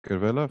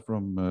Kervella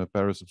from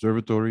Paris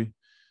Observatory,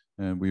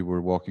 and we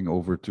were walking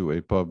over to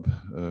a pub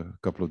a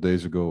couple of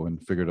days ago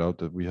and figured out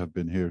that we have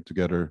been here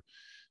together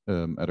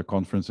at a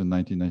conference in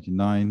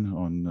 1999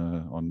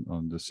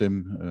 on the SIM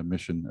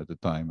mission at the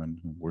time and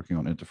working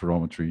on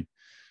interferometry.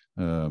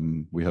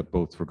 We had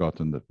both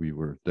forgotten that we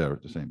were there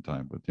at the same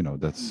time, but you know,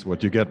 that's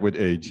what you get with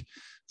age.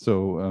 So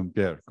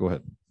Pierre, go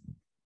ahead.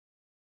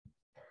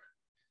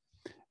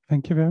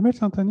 Thank you very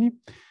much, Anthony.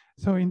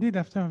 So indeed,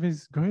 after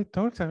this great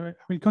talk, I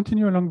will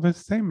continue along the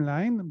same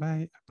line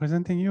by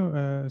presenting you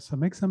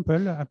some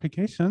example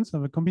applications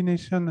of a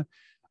combination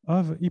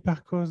of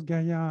Hipparcos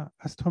Gaia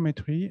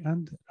astrometry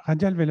and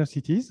radial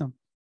velocities.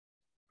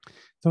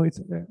 So it's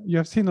you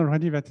have seen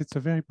already that it's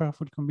a very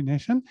powerful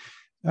combination,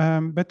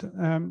 but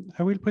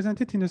I will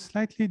present it in a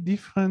slightly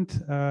different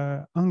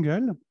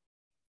angle.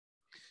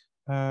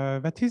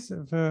 That is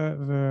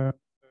the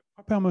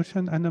proper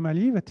motion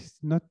anomaly. That is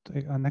not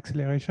an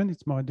acceleration,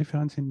 it's more a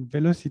difference in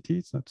velocity.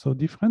 It's not so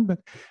different, but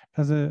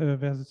there's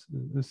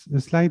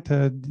a slight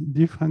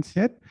difference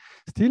yet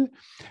still.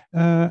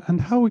 And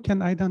how we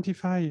can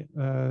identify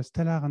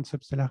stellar and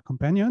substellar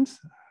companions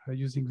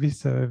using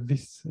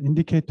this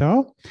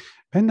indicator.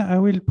 And I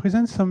will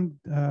present some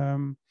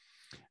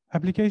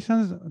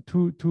applications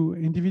to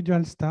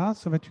individual stars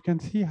so that you can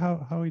see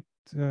how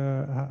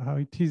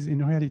it is in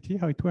reality,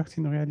 how it works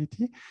in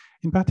reality.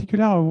 In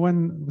particular,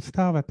 one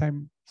star that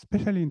I'm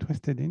especially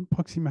interested in,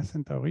 Proxima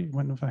Centauri,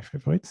 one of my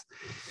favorites,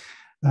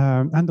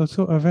 and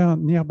also other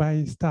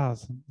nearby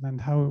stars and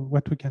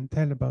what we can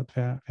tell about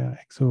their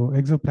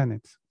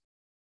exoplanets.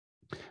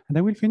 And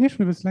I will finish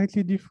with a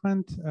slightly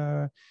different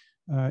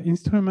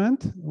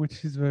instrument,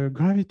 which is the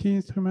gravity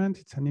instrument.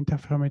 It's an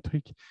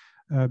interferometric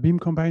beam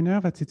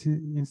combiner that is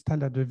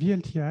installed at the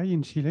VLTI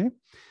in Chile,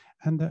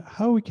 and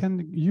how we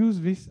can use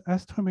this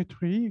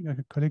astrometry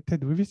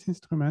collected with this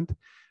instrument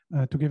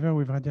together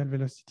with radial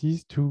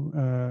velocities to,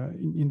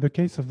 in the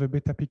case of the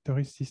Beta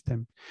Pictoris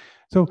system.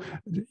 So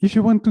if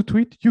you want to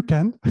tweet, you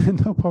can,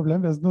 no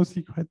problem. There's no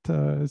secret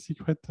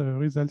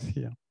results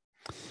here.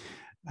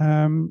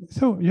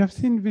 So you have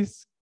seen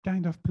this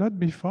kind of plot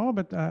before,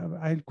 but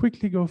I'll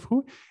quickly go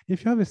through.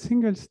 If you have a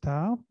single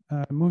star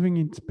moving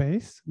in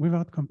space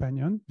without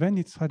companion, then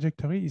its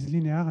trajectory is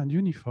linear and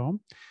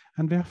uniform,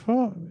 and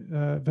therefore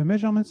the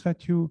measurements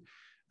that you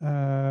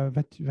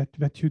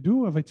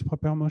do of its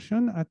proper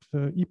motion at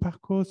the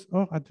Hipparcos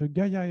or at the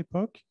Gaia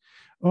epoch,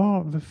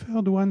 or the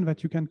third one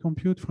that you can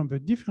compute from the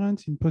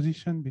difference in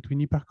position between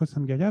Hipparcos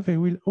and Gaia, they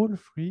will all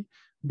three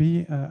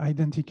be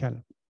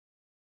identical.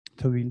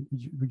 So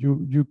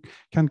you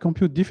can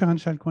compute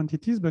differential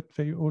quantities, but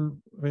they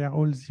are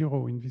all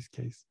zero in this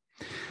case.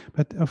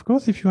 But of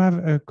course, if you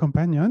have a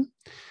companion,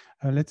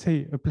 let's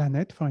say a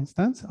planet, for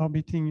instance,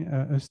 orbiting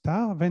a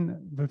star, then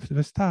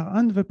the star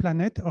and the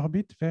planet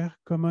orbit their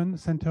common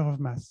center of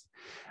mass.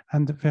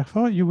 And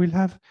therefore, you will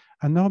have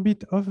an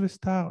orbit of the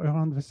star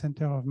around the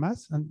center of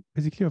mass and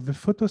basically of the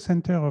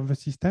photocenter of the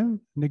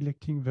system,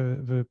 neglecting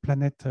the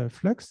planet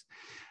flux,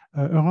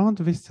 around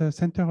this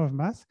center of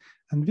mass.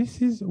 And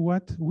this is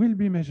what will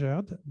be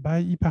measured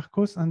by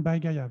Hipparcos and by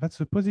Gaia. That's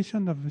the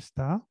position of the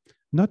star,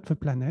 not the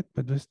planet,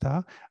 but the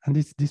star, and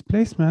its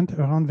displacement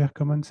around their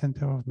common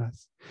center of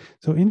mass.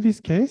 So in this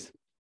case,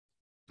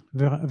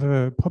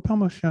 the proper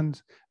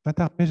motions that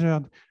are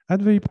measured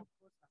at the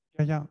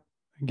Hipparcos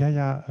and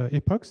Gaia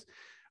epochs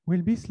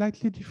will be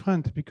slightly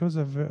different because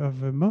of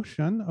the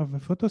motion of the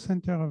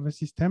photocenter of the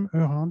system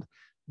around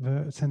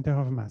the center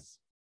of mass.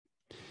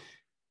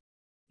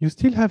 You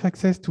still have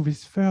access to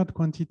this third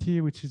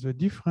quantity, which is the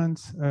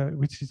difference,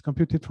 which is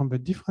computed from the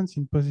difference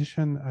in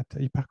position at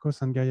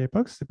Hipparcos and Gaia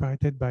epochs,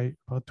 separated by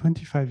about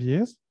 25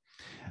 years.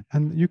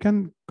 And you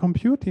can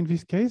compute, in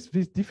this case,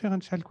 these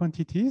differential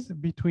quantities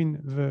between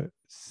the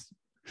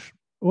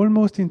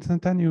almost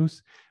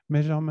instantaneous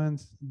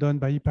measurements done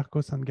by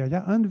Hipparcos and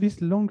Gaia and this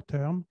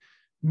long-term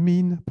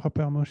mean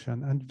proper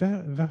motion. And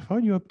therefore,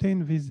 you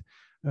obtain these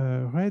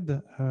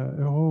red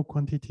arrow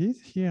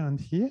quantities here and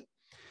here,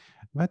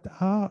 that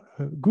are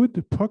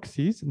good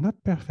proxies, not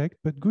perfect,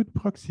 but good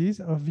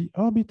proxies of the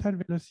orbital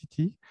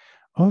velocity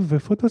of the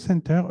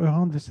photocenter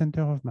around the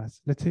center of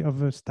mass, let's say of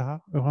the star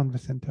around the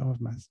center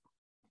of mass.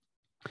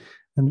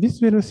 And this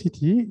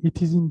velocity,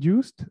 it is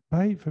induced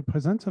by the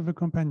presence of a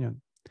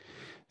companion.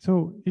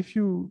 So if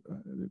you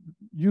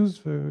use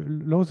the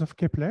laws of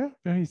Kepler,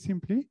 very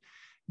simply,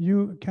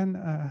 you can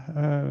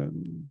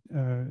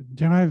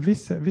derive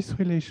this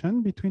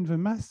relation between the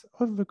mass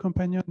of the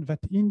companion that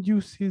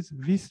induces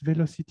this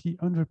velocity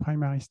on the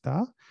primary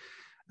star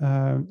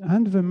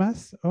and the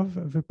mass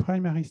of the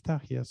primary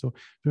star here. So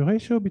the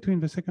ratio between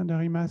the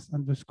secondary mass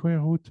and the square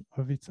root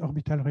of its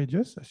orbital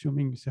radius,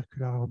 assuming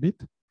circular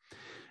orbit,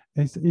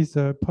 is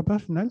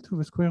proportional to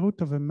the square root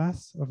of the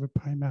mass of the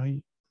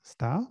primary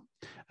star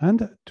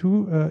and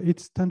to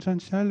its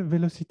tangential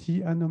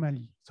velocity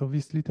anomaly. So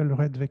this little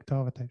red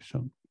vector that I've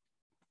shown.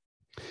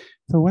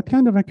 So what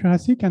kind of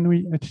accuracy can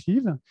we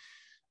achieve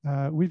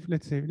with,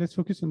 let's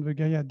focus on the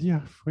Gaia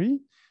DR3.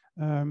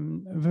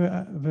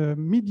 the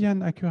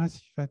median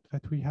accuracy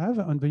that we have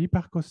on the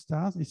Hipparcos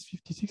stars is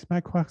 56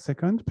 microarc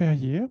seconds per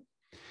year.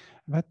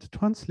 That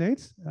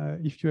translates,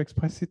 if you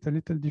express it a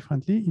little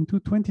differently, into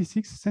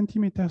 26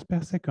 centimeters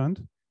per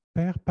second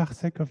per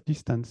parsec of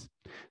distance.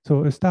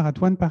 So a star at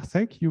 1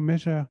 parsec, you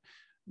measure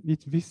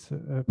this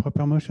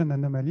proper motion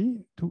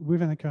anomaly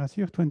with an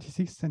accuracy of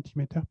 26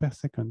 centimeters per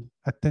second.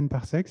 At 10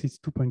 parsecs, it's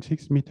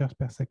 2.6 meters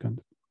per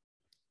second.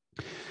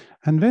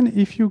 And then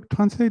if you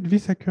translate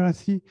this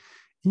accuracy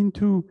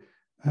into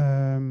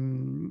a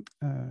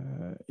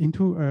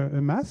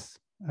mass,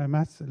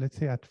 let's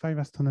say at 5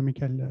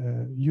 astronomical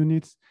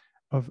units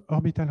of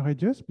orbital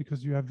radius,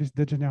 because you have this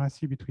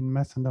degeneracy between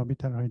mass and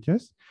orbital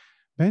radius,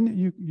 then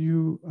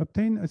you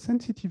obtain a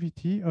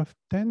sensitivity of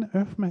 10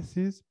 Earth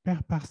masses per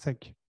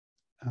parsec.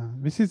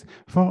 This is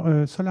for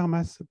a solar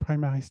mass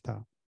primary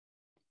star.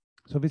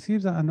 So this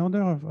gives an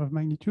order of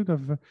magnitude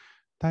of the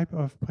type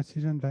of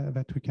precision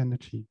that we can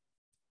achieve.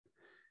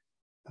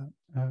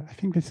 I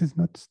think this is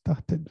not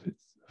started with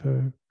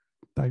the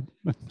time,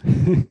 but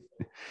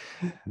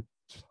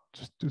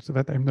just so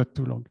that I'm not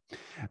too long.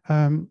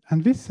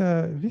 And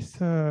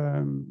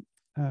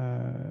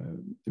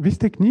this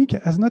technique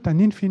has not an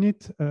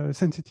infinite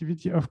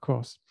sensitivity, of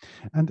course.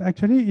 And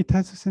actually, it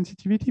has a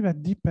sensitivity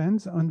that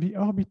depends on the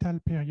orbital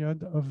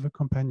period of the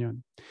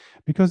companion.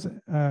 Because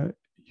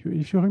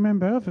if you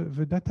remember,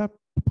 the data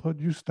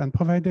produced and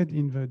provided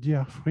in the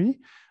DR3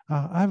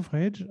 are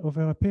average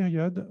over a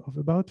period of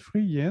about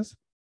 3 years.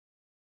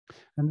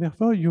 And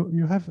therefore,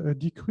 you have a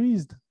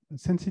decreased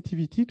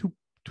sensitivity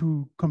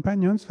to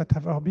companions that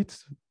have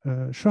orbits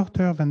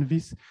shorter than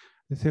this,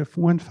 let's say,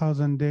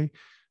 1,000-day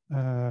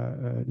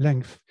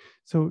length.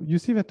 So you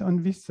see that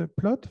on this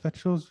plot that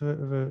shows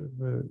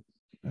the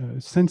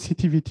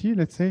sensitivity,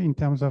 let's say, in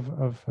terms of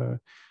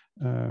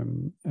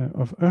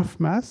Earth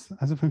mass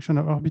as a function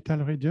of orbital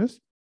radius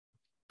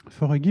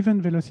for a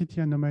given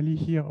velocity anomaly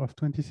here of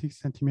 26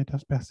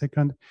 centimeters per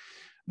second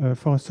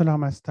for a solar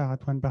mass star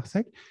at 1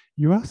 parsec,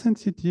 you are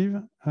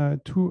sensitive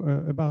to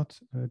about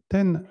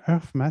 10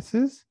 Earth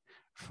masses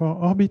for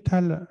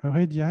orbital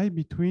radii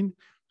between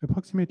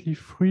approximately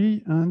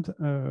 3 and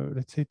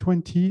let's say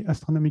 20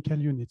 astronomical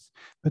units.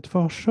 But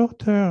for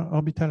shorter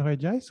orbital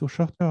radii, so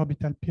shorter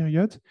orbital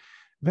periods,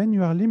 then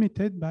you are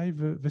limited by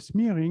the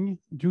smearing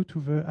due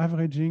to the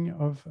averaging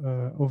of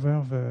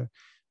over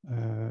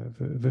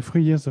the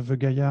 3 years of the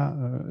Gaia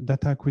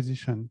data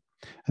acquisition.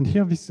 And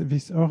here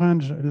this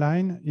orange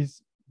line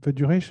is the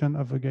duration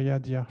of the Gaia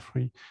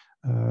DR3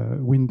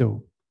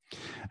 window.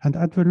 And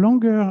at the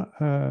longer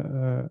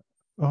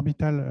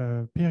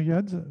orbital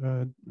periods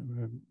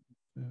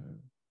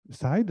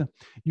side,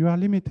 you are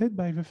limited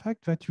by the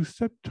fact that you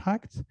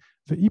subtract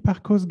the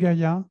Hipparcos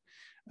Gaia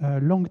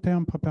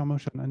long-term proper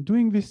motion. And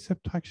doing this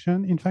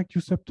subtraction, in fact,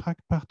 you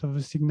subtract part of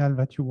the signal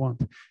that you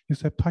want. You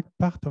subtract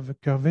part of the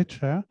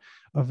curvature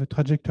of the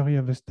trajectory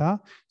of the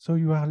star, so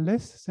you are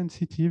less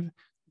sensitive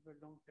to the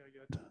long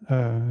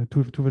period,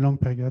 to the long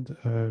period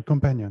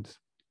companions.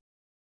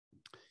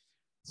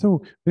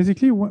 So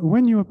basically,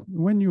 when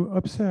you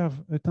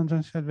observe a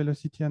tangential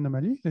velocity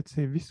anomaly, let's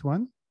say this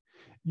one,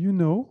 you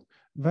know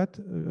that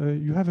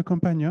you have a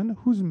companion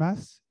whose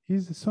mass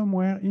is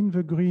somewhere in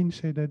the green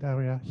shaded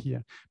area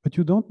here, but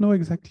you don't know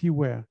exactly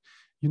where.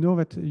 You know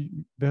that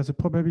there's a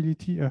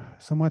probability, a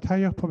somewhat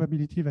higher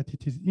probability that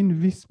it is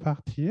in this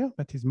part here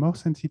that is more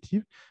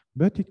sensitive,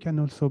 but it can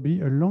also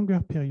be a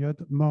longer period,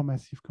 more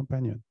massive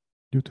companion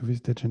due to this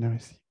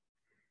degeneracy.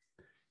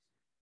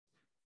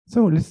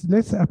 So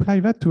let's apply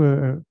that to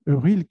a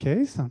real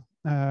case.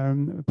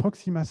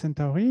 Proxima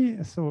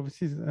Centauri, so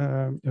this is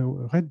a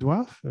red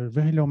dwarf, a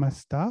very low mass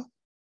star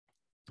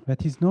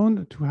that is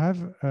known to have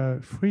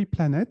 3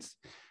 planets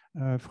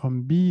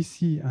from B,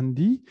 C, and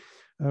D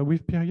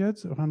with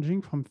periods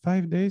ranging from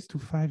 5 days to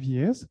 5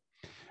 years.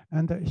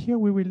 And here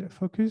we will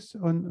focus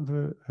on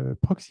the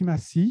Proxima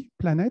C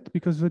planet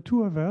because the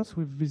 2 others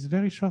with these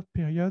very short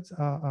periods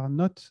are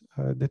not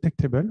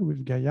detectable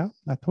with Gaia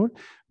at all.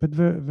 But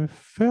the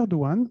third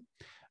one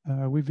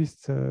with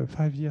this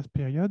 5 years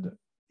period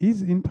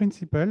is in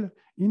principle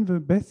in the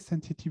best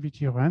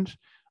sensitivity range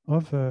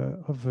of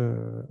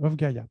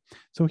Gaia.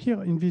 So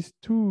here in these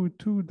two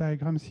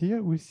diagrams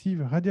here, we see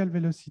the radial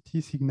velocity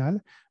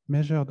signal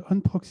measured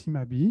on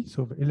Proxima B,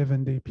 so the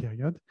 11-day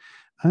period,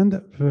 and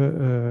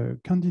the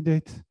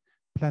candidate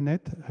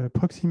planet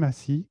Proxima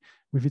C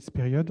with its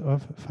period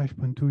of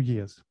 5.2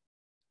 years.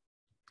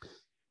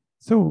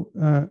 So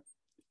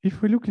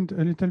if we look into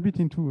a little bit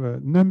into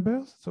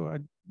numbers, so I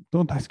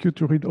don't ask you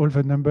to read all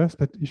the numbers,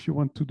 but if you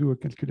want to do a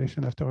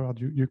calculation afterward,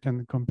 you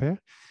can compare.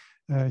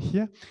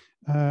 Here,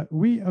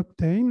 we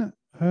obtain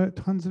a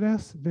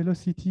transverse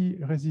velocity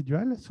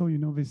residual. So you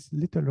know this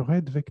little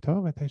red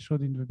vector that I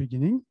showed in the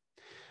beginning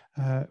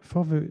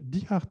for the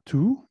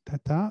DR2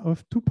 data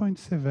of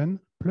 2.7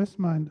 plus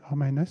or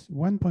minus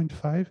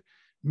 1.5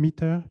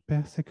 meter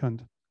per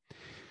second.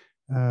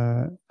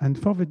 And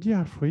for the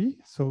DR3,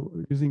 so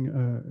using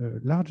a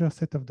larger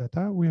set of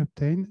data, we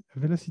obtain a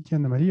velocity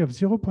anomaly of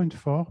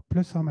 0.4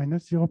 plus or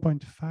minus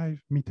 0.5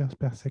 meters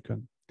per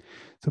second.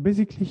 So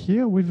basically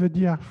here with the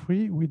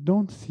DR3, we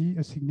don't see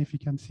a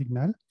significant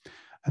signal.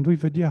 And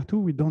with the DR2,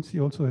 we don't see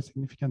also a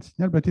significant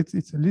signal, but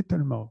it's a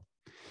little more.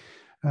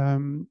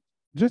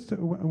 Just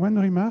one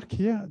remark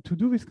here, to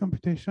do this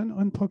computation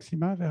on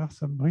Proxima, there are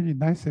some really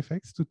nice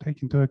effects to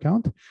take into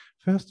account.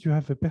 First, you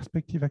have the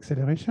perspective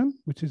acceleration,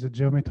 which is a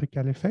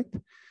geometrical effect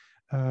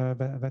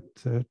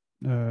that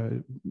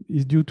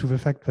is due to the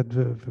fact that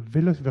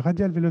the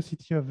radial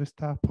velocity of the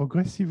star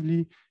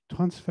progressively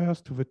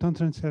transfers to the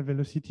tangential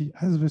velocity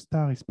as the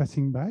star is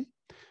passing by.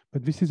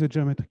 But this is a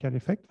geometrical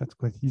effect, that's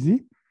quite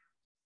easy.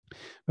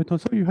 But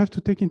also you have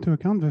to take into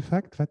account the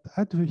fact that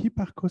at the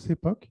Hipparcos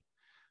epoch,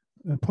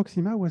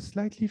 Proxima was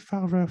slightly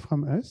farther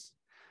from us,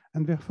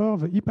 and therefore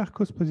the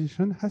Hipparcos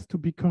position has to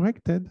be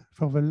corrected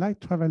for the light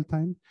travel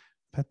time,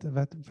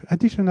 that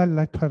additional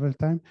light travel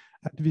time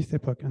at this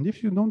epoch. And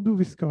if you don't do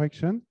this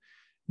correction,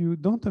 you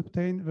don't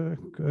obtain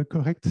the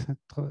correct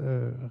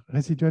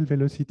residual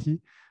velocity.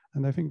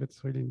 And I think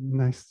that's really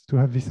nice to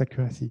have this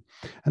accuracy.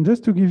 And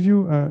just to give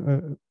you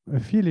a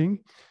feeling,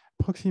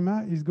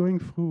 Proxima is going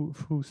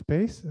through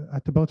space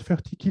at about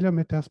 30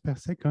 kilometers per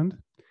second.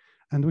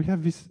 And we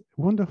have this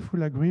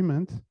wonderful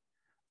agreement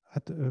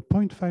at a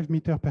 0.5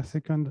 meter per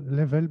second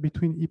level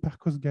between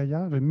Hipparcos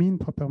Gaia, the mean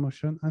proper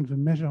motion, and the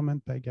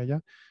measurement by Gaia,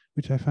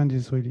 which I find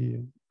is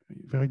really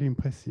very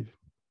impressive.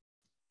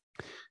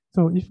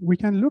 So if we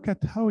can look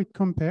at how it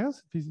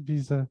compares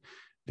these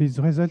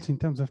results in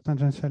terms of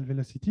tangential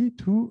velocity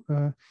to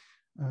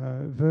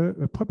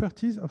the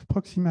properties of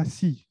Proxima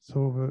C,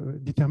 so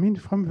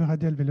determined from the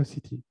radial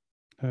velocity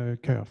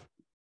curve.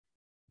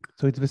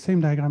 So it's the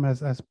same diagram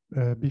as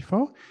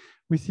before.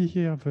 We see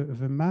here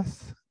the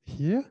mass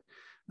here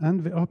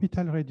and the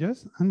orbital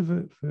radius, and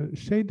the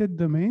shaded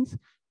domains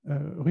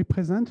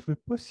represent the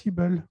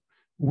possible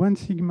 1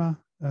 sigma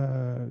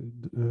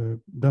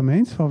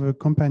domains for the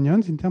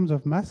companions in terms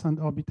of mass and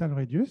orbital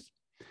radius.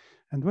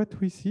 And what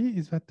we see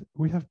is that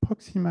we have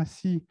Proxima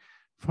C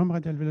from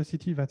radial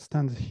velocity that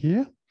stands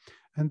here,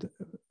 and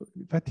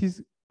that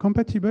is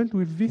compatible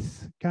with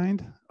this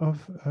kind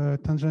of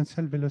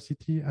tangential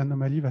velocity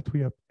anomaly that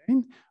we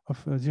obtain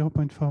of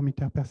 0.4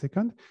 meter per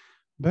second.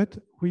 But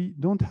we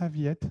don't have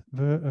yet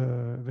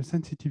the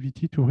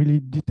sensitivity to really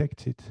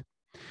detect it.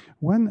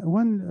 One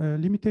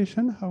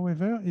limitation,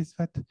 however, is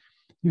that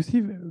you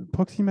see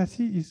Proxima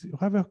C is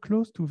rather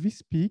close to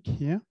this peak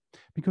here,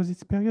 because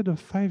its period of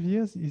 5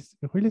 years is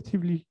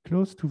relatively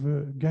close to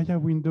the Gaia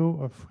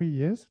window of 3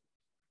 years.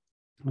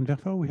 And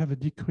therefore, we have a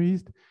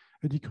decrease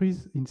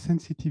in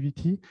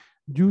sensitivity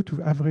due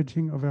to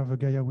averaging over the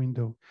Gaia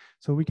window.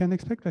 So we can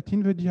expect that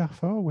in the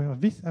DR4, where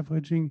this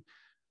averaging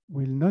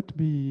will not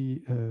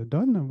be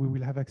done, we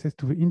will have access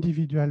to the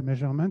individual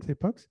measurement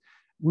epochs,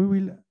 we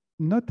will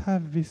not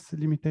have this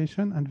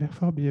limitation and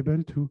therefore be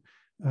able to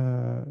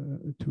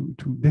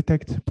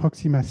detect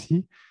Proxima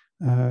C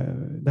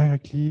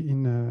directly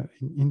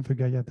in the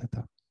Gaia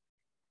data.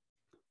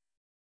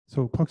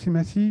 So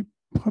Proxima C,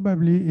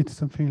 probably it's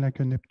something like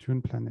a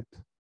Neptune planet.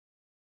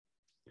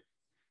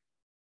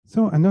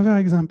 So another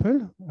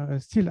example,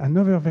 still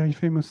another very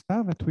famous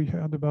star that we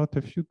heard about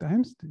a few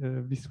times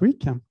this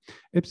week,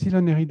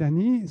 Epsilon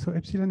Eridani. So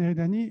Epsilon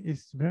Eridani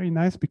is very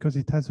nice because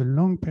it has a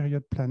long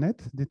period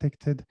planet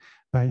detected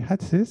by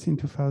HATSIS in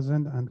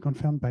 2000 and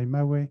confirmed by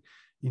MAWE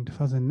in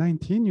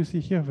 2019. You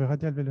see here the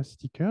radial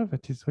velocity curve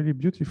that is really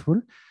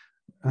beautiful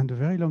and a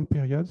very long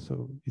period.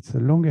 So it's a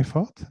long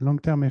effort,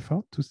 long-term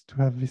effort to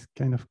have this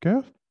kind of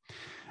curve.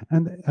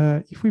 And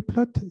if we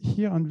plot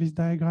here on this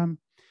diagram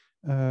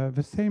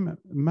the same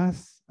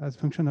mass as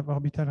function of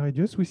orbital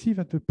radius, we see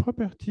that the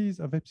properties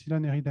of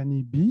Epsilon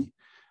Eridani B,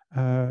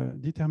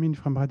 determined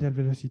from radial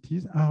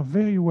velocities, are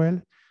very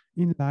well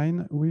in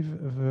line with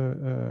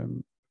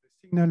the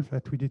signal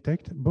that we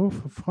detect,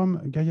 both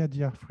from Gaia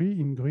DR3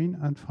 in green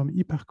and from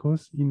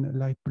Hipparcos in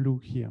light blue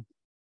here.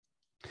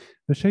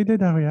 The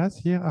shaded areas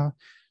here are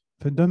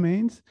the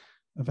domains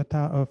that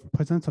are of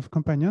presence of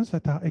companions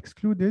that are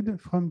excluded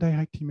from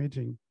direct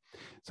imaging.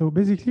 So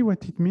basically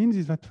what it means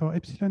is that for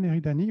Epsilon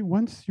Eridani,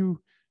 once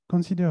you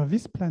consider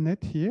this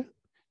planet here,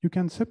 you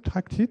can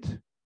subtract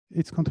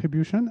its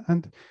contribution,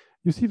 and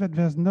you see that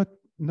there's not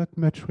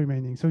much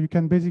remaining. So you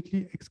can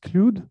basically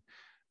exclude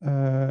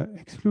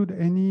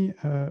any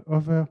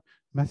other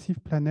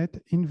massive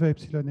planet in the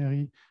Epsilon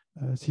Eri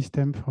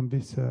system from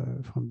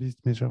these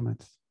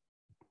measurements.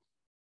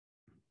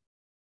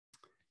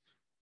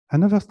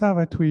 Another star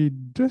that we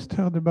just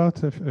heard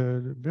about a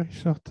very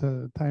short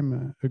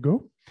time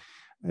ago,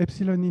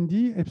 Epsilon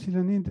Indi.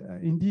 Epsilon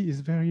Indi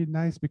is very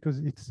nice because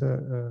it's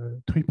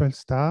a triple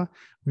star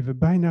with a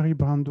binary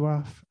brown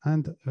dwarf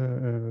and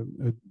a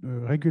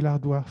regular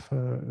dwarf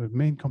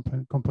main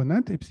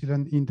component,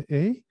 Epsilon Ind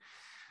A.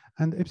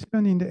 And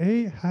Epsilon Ind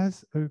A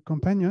has a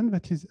companion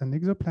that is an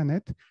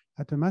exoplanet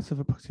at a mass of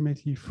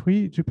approximately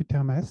 3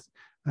 Jupiter mass.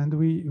 And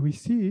we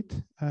see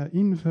it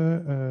in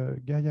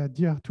the Gaia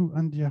DR2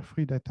 and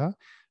DR3 data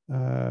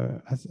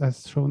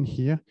as shown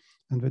here.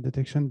 And the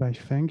detection by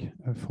Feng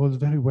falls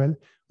very well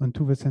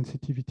onto the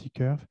sensitivity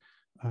curve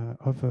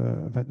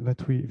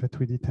that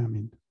we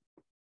determined.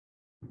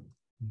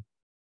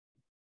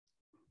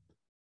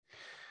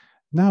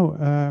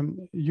 Now,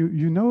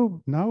 you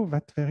know now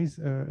that there is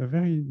a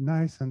very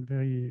nice and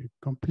very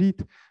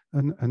complete,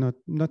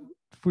 not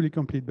fully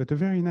complete, but a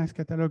very nice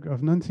catalog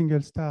of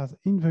non-single stars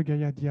in the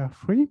Gaia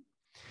DR3.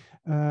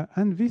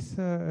 And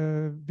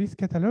this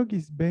catalog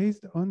is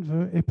based on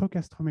the epoch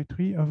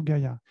astrometry of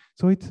Gaia.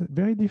 So it's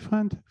very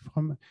different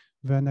from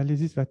the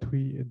analysis that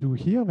we do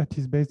here, that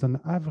is based on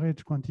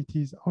average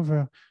quantities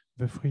over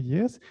the 3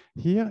 years.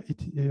 Here,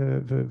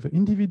 the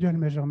individual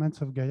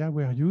measurements of Gaia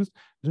were used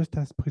just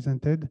as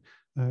presented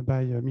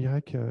by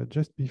Mirek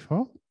just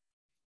before.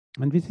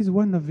 And this is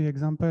one of the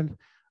example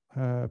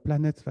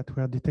planets that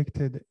were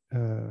detected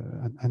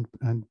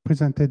and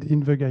presented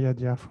in the Gaia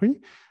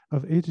DR3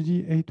 of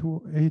HD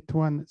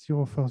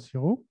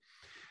 81040.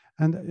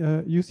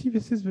 And you see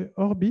this is the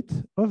orbit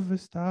of the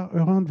star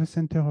around the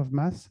center of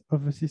mass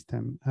of the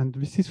system. And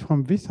this is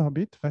from this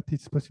orbit that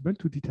it's possible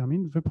to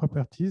determine the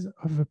properties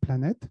of the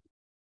planet.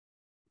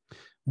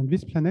 And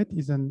this planet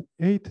is an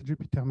 8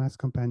 Jupiter mass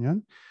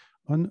companion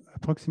on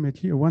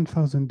approximately a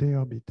 1,000-day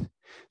orbit.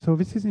 So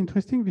this is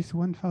interesting, this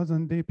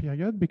 1,000-day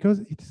period, because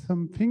it's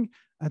something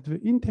at the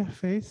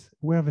interface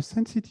where the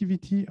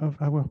sensitivity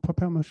of our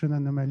proper motion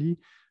anomaly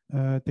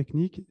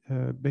technique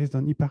based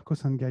on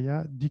Hipparcos and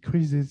Gaia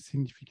decreases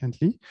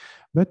significantly.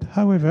 But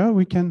however,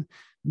 we can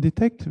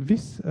detect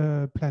this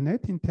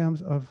planet in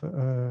terms of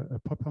a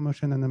proper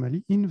motion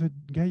anomaly in the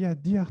Gaia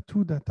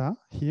DR2 data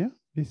here,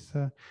 this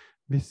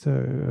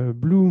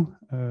blue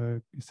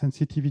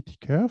sensitivity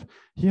curve.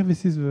 Here,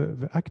 this is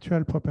the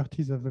actual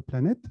properties of the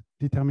planet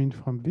determined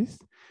from this.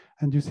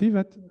 And you see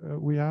that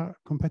we are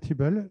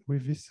compatible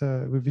with this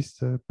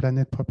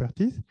planet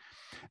properties.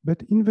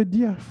 But in the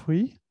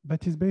DR3,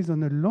 that is based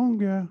on a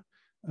longer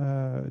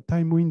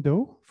time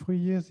window, 3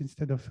 years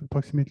instead of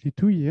approximately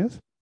 2 years,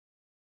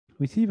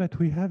 we see that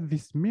we have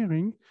this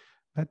mirroring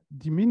that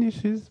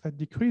diminishes, that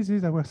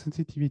decreases our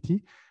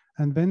sensitivity.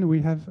 And then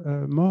we have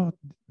more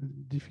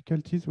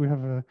difficulties.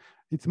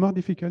 It's more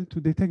difficult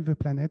to detect the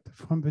planet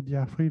from the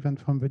DR3 than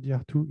from the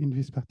DR2 in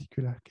this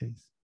particular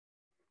case.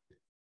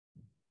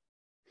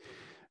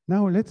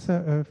 Now let's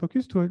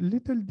focus to a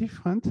little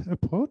different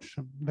approach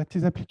that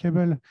is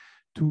applicable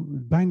to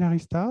binary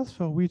stars,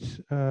 for which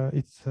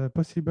it's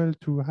possible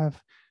to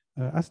have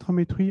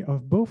astrometry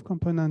of both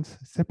components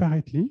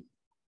separately.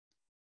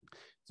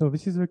 So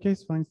this is the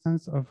case, for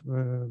instance, of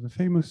the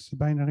famous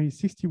binary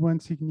 61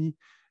 Cygni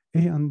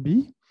A and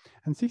B.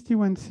 And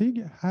 61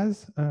 Sig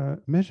has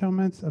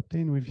measurements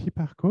obtained with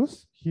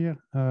Hipparcos, here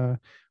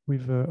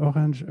with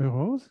orange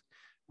arrows,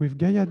 with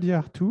Gaia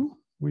DR2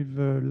 with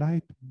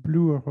light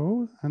blue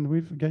arrows, and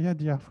with Gaia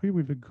DR3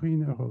 with the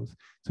green arrows.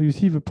 So you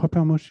see the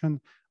proper motion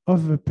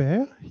of the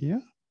pair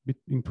here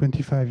in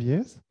 25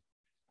 years,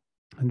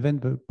 and then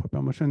the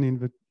proper motion in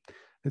the,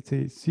 let's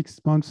say,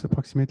 6 months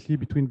approximately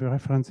between the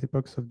reference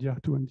epochs of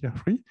DR2 and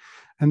DR3.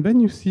 And then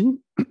you see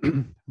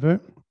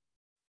the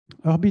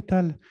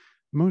orbital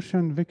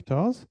motion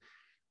vectors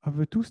of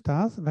the two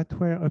stars that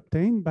were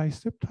obtained by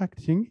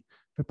subtracting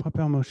the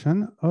proper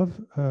motion of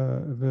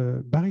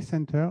the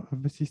barycenter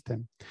of the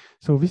system.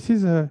 So this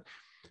is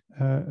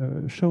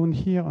shown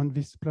here on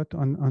this plot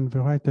on the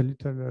right, a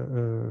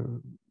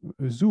little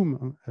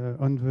zoom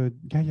on the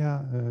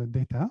Gaia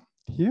data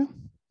here.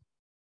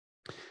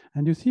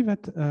 And you see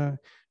that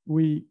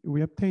we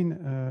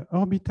obtain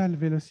orbital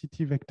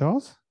velocity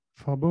vectors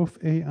for both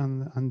A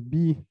and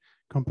B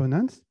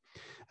components.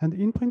 And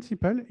in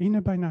principle, in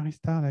a binary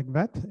star like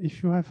that,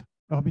 if you have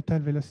orbital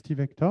velocity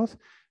vectors,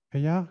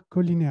 they are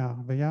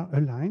collinear, they are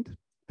aligned,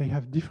 they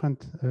have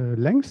different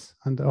lengths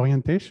and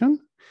orientation,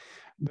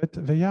 but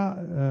they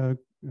are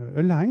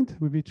aligned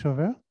with each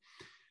other,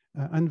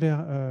 and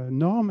their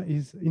norm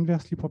is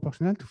inversely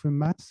proportional to the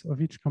mass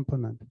of each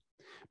component.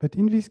 But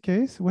in this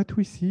case, what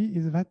we see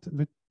is that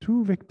the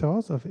two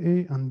vectors of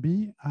A and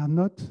B are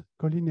not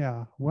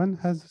collinear. One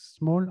has a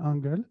small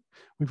angle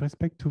with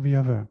respect to the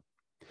other.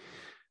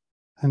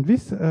 And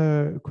this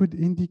could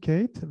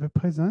indicate the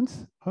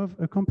presence of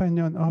a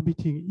companion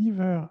orbiting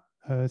either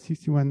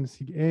 61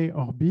 Sig A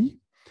or B.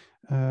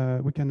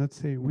 We cannot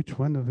say which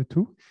one of the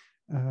two,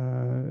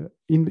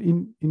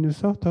 in a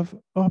sort of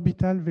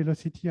orbital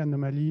velocity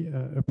anomaly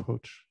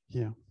approach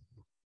here.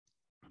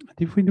 And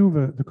if we do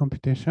the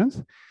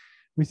computations,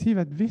 we see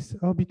that this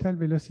orbital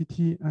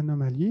velocity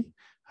anomaly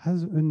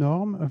has a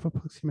norm of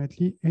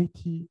approximately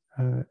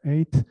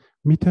 88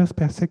 meters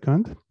per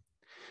second.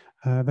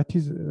 That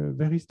is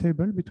very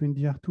stable between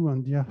DR2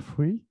 and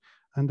DR3,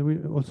 and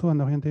we also an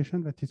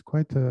orientation that is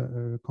quite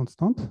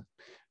constant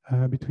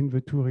between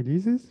the two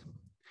releases.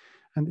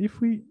 And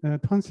if we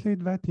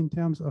translate that in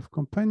terms of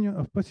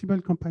possible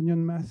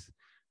companion mass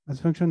as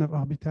a function of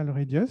orbital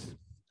radius,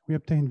 we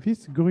obtain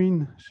this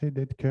green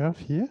shaded curve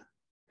here.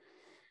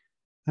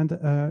 And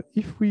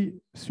if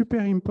we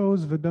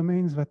superimpose the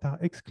domains that are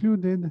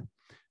excluded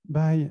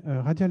by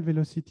radial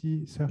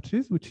velocity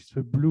searches, which is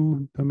the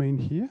blue domain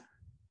here,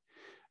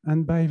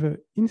 and by the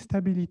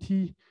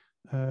instability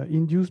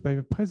induced by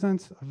the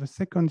presence of a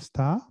second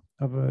star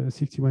of a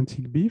 61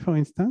 Sig B, for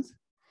instance,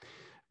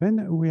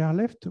 then we are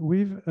left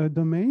with a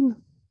domain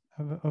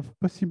of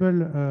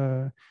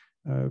possible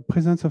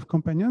presence of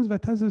companions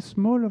that has a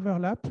small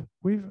overlap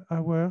with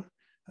our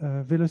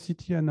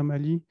velocity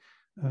anomaly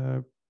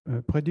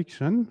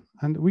prediction.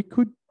 And we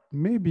could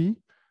maybe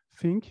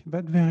think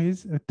that there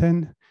is a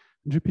 10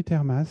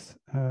 Jupiter mass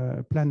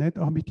planet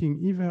orbiting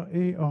either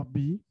A or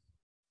B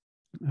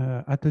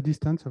at a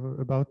distance of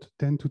about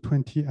 10 to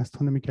 20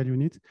 astronomical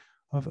units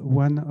of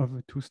one of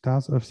the two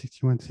stars of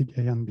 61 Sig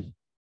A and B.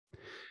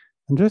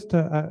 And just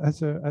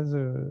as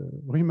a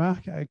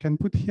remark, I can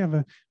put here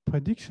the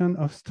prediction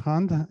of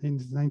Strand in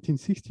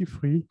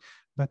 1963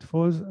 that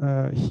falls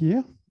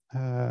here.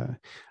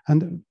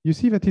 And you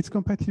see that it's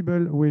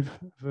compatible with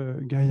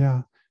the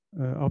Gaia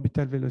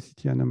orbital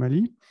velocity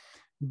anomaly,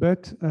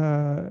 but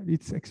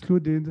it's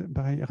excluded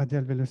by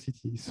radial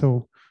velocity.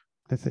 So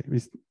let's say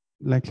it's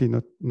likely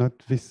not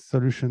this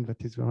solution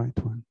that is the right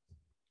one.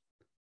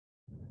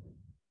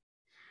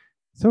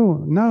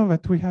 So now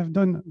that we have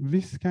done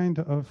this kind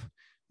of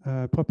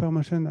proper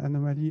motion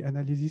anomaly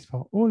analysis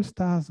for all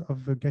stars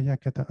of the Gaia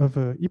of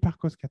the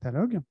Hipparcos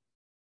catalog,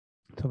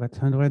 so that's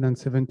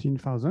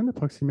 117,000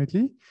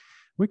 approximately,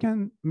 we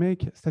can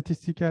make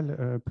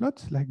statistical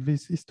plots like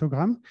this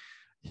histogram.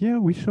 Here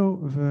we show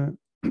the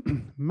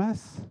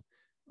mass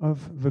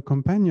of the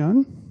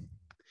companion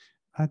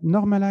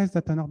normalized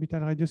at an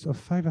orbital radius of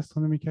 5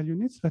 astronomical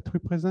units that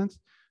represents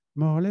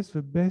more or less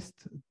the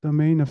best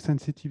domain of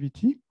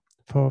sensitivity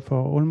for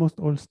almost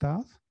all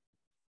stars.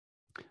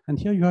 And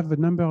here you have the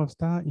number of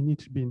stars in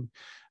each bin.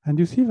 And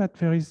you see that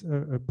there is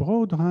a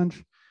broad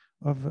range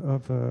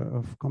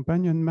of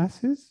companion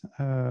masses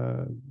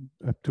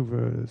up to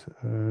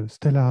the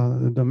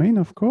stellar domain,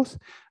 of course.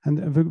 And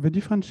the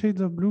different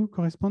shades of blue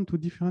correspond to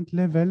different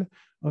levels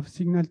of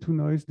signal to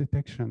noise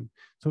detection.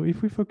 So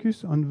if we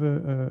focus on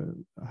the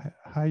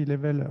high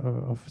level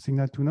of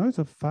signal to noise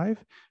of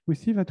 5, we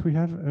see that we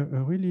have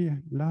a really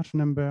large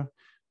number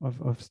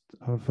of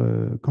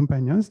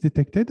companions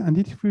detected. And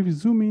if we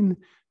zoom in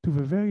to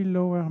the very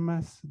lower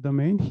mass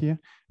domain here,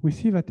 we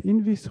see that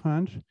in this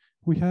range,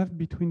 we have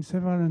between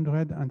several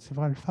hundred and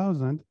several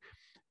thousand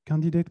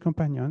candidate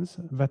companions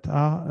that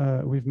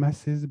are with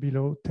masses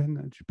below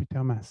 10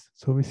 Jupiter mass.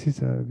 So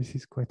this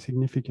is quite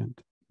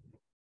significant.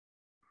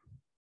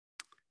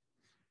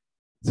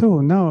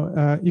 So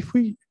now, if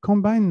we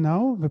combine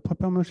now the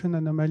proper motion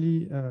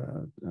anomaly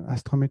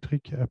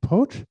astrometric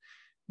approach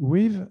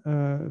with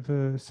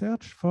the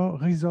search for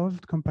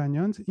resolved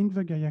companions in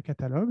the Gaia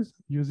catalogs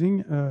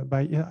using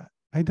by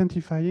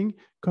identifying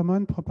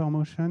common proper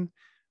motion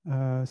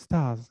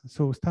stars.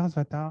 So stars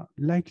that are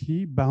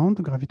likely bound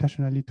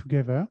gravitationally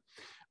together.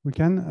 We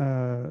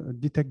can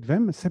detect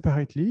them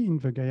separately in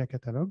the Gaia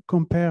catalog,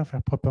 compare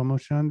their proper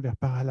motion, their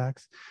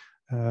parallax,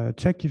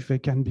 check if they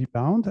can be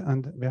bound,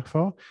 and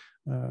therefore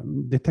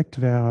detect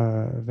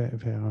their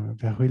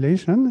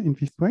relation in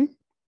this way.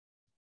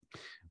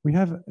 We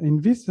have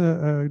in this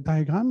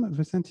diagram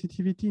the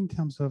sensitivity in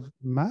terms of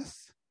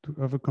mass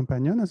of a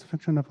companion as a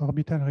function of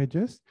orbital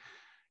radius.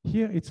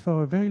 Here it's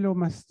for a very low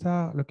mass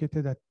star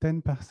located at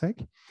 10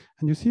 parsec.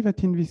 And you see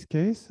that in this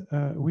case,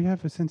 we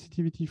have a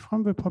sensitivity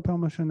from the proper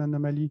motion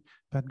anomaly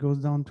that goes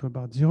down to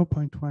about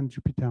 0.1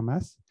 Jupiter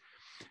mass.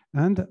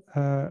 And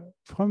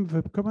from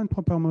the common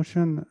proper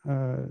motion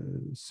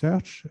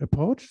search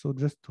approach, so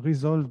just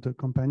resolve the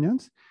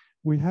companions,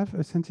 we have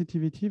a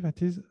sensitivity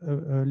that is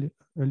a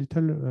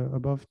little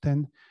above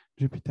 10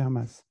 Jupiter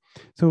mass.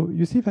 So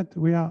you see that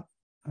we are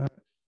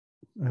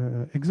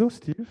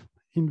exhaustive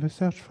in the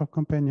search for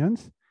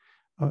companions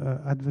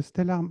at the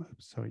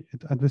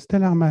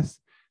stellar mass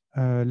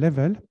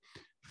level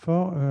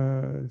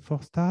for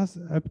stars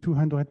up to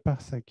 100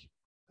 parsec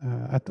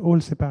at all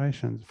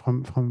separations,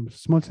 from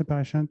small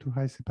separation to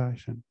high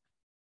separation.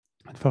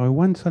 And for a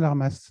one solar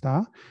mass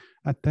star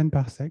at 10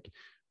 parsec,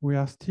 we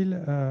are still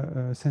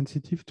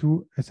sensitive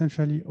to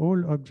essentially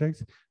all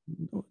objects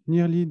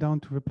nearly down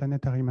to the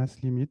planetary mass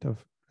limit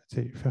of, let's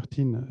say,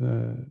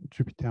 13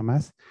 Jupiter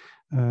mass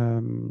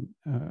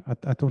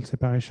at all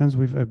separations,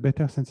 with a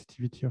better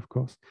sensitivity, of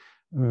course,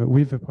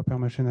 with the proper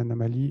motion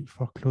anomaly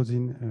for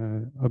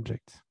closing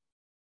objects.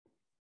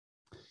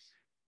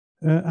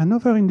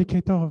 Another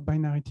indicator of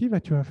binarity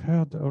that you have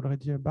heard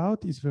already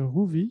about is the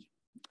RUVI.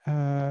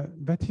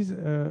 That is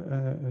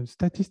a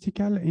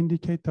statistical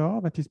indicator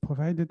that is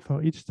provided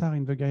for each star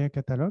in the Gaia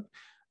catalog.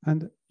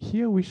 And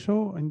here we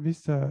show in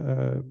this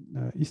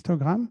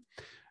histogram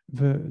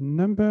the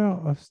number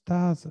of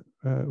stars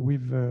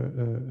with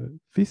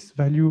this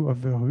value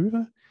of the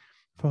RUV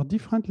for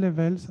different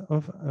levels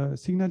of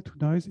signal to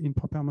noise in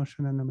proper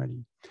motion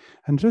anomaly.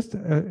 And just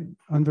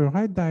on the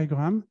right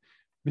diagram,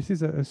 this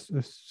is a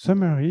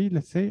summary,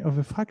 let's say, of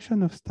a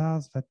fraction of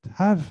stars that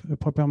have a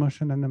proper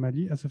motion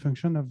anomaly as a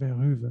function of their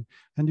RUV.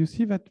 And you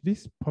see that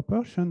this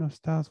proportion of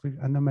stars with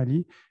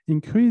anomaly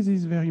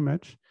increases very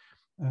much,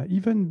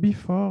 even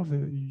before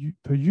the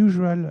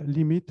usual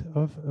limit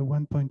of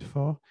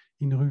 1.4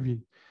 in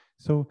RUV.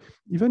 So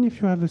even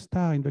if you have a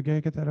star in the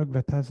Gaia catalog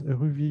that has a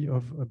RUV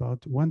of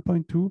about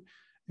 1.2,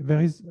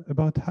 there is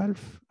about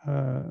half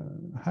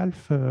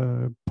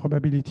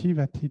probability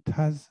that it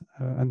has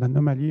an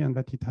anomaly and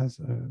that it has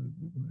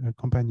a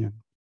companion.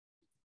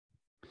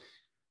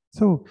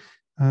 So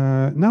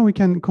now we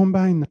can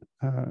combine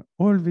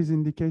all these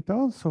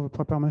indicators, so the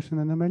proper motion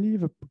anomaly,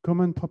 the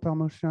common proper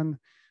motion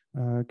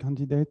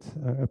candidate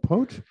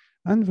approach,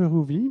 and the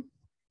RUVI.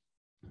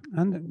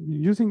 And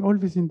using all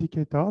these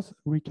indicators,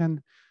 we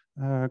can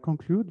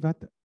conclude that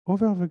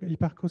over the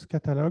Hipparcos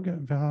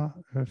catalog, there are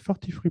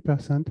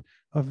 43%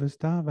 of the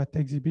stars that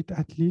exhibit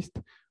at least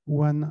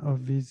one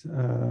of these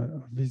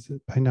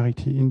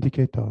binarity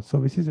indicators. So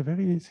this is a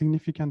very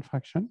significant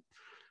fraction.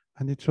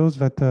 And it shows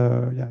that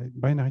yeah,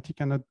 binarity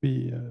cannot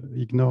be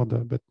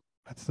ignored, but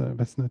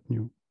that's not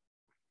new.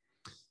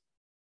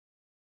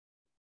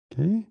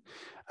 Okay,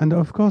 and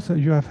of course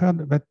you have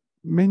heard that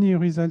many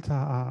results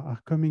are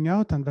coming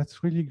out, and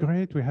that's really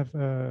great. We have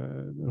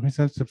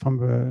results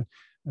from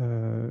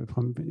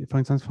for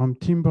instance, from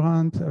Tim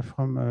Brandt,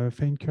 from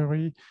Fane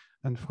Curry,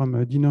 and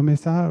from Dino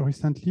Mesa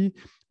recently,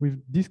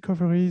 with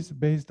discoveries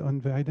based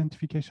on the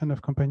identification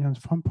of companions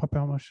from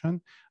proper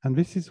motion. And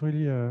this is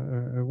really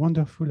a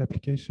wonderful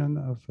application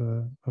of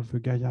the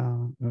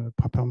Gaia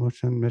proper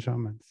motion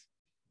measurements.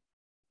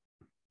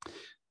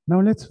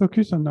 Now let's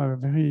focus on a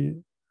very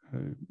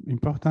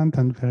important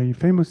and very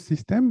famous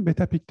system,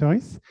 Beta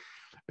Pictoris.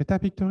 Beta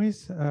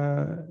Pictoris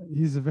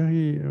is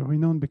very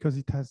renowned because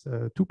it has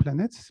two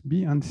planets,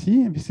 B and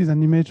C. This is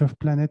an image of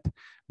planet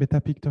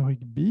Beta Pictoric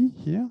B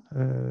here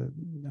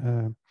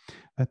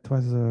that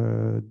was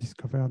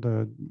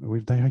discovered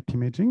with direct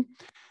imaging.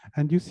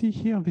 And you see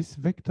here this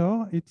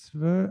vector, it's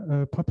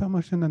the proper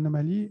motion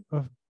anomaly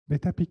of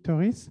Beta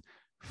Pictoris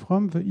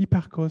from the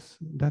Hipparcos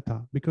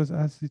data, because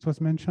as it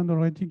was mentioned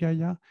already,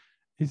 Gaia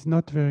is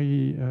not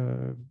very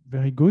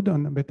good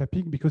on Beta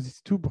Pic because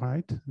it's too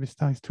bright. The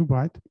star is too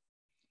bright.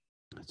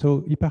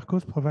 So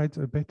Hipparcos provides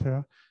a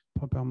better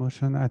proper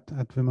motion at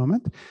the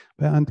moment.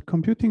 And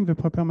computing the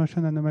proper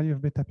motion anomaly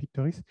of Beta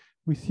Pictoris,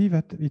 we see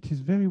that it is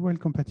very well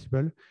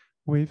compatible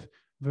with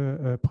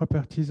the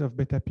properties of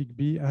Beta Pic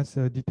B as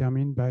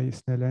determined by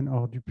Snellen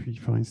or Dupuy,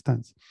 for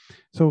instance.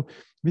 So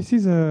this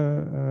is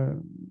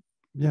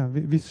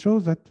this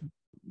shows that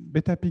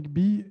Beta Pic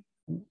B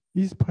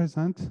is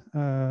present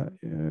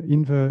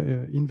in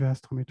the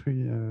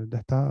astrometry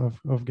data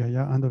of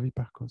Gaia and of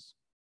Hipparcos.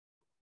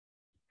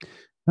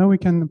 Now we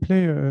can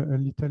play a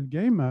little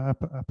game a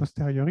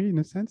posteriori, in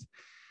a sense.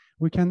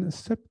 We can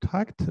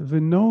subtract the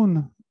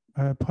known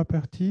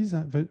properties.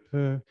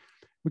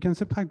 We can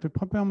subtract the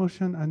proper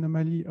motion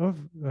anomaly of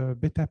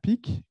Beta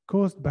Pic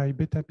caused by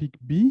Beta Pic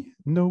B,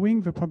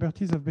 knowing the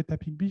properties of Beta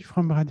Pic B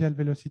from radial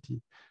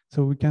velocity.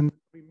 So we can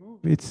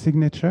remove its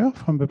signature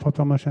from the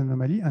proper motion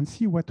anomaly and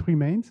see what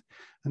remains.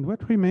 And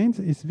what remains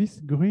is this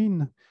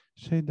green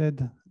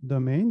shaded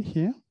domain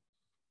here.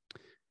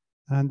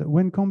 And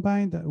when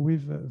combined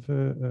with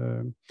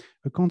the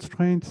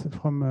constraints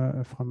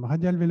from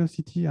radial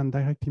velocity and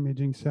direct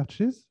imaging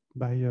searches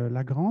by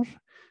Lagrange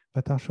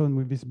that are shown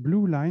with this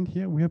blue line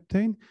here, we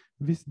obtain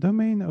this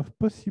domain of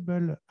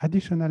possible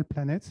additional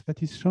planets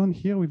that is shown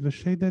here with the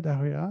shaded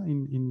area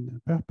in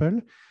purple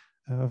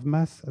of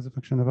mass as a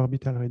function of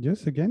orbital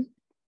radius again.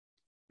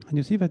 And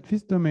you see that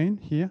this domain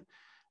here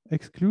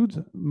excludes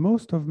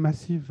most of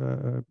massive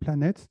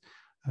planets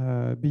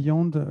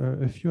beyond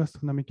a few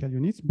astronomical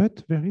units,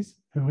 but there is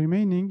a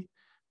remaining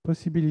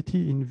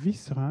possibility in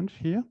this range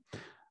here.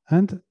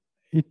 And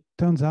it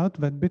turns out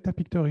that Beta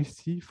Pictoris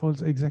C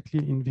falls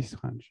exactly in this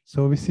range.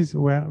 So this is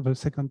where the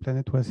second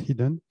planet was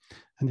hidden,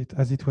 and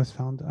as it was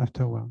found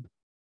afterward.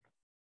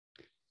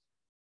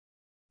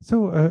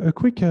 So a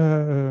quick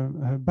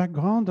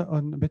background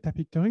on Beta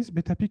Pictoris.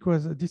 Beta Pic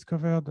was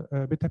discovered,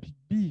 Beta Pic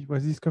B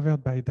was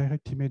discovered by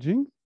direct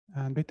imaging,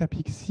 and Beta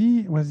Pic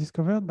C was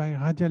discovered by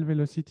radial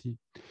velocity.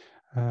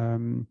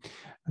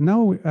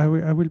 Now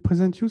I will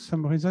present you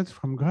some results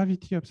from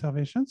gravity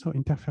observation, so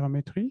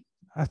interferometry,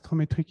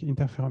 astrometric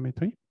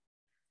interferometry,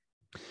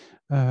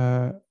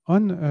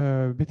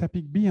 on Beta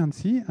Pic B and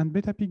C. And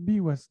Beta Pic B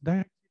was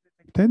directly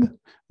detected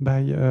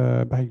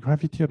by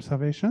gravity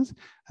observations,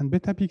 and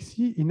Beta Pic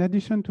C, in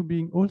addition to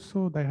being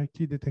also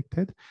directly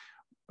detected,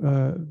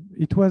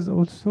 it was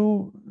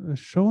also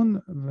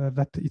shown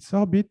that its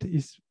orbit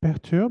is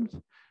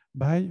perturbed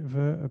by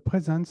the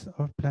presence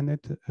of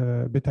planet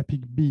Beta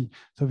Pic B.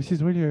 So this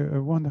is really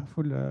a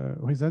wonderful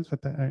result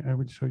that I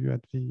will show you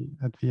at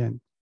the end.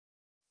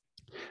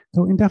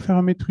 So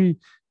interferometry,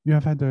 you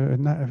have had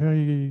a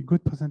very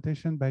good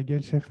presentation by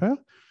Gail Schaefer.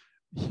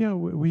 Here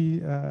we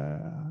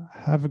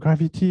have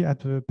gravity at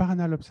the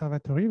Paranal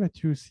Observatory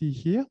that you see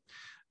here.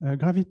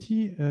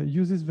 Gravity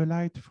uses the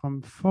light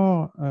from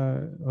four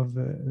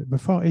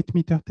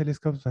 8-meter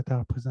telescopes that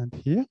are present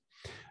here,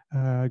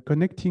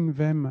 connecting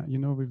them,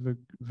 with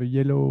the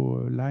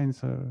yellow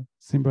lines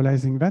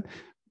symbolizing that.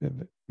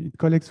 It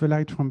collects the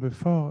light from the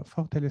four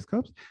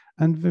telescopes.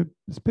 And the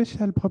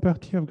special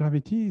property of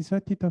gravity is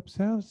that it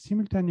observes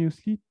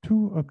simultaneously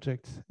two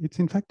objects. It's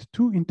in fact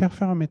two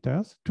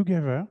interferometers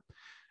together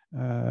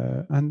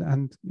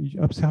and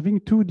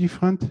observing two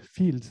different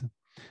fields.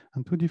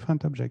 and two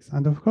different objects.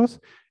 And of course,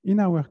 in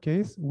our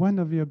case, one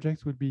of the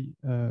objects will be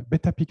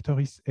Beta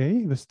Pictoris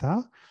A, the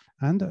star,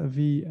 and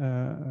the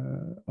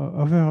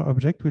other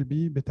object will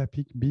be Beta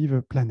Pic B,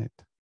 the planet.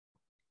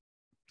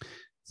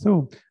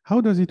 So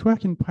how does it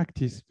work in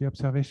practice, the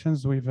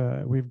observations with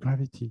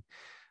gravity?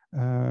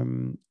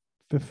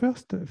 The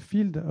first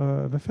field,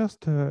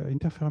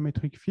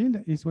 interferometric field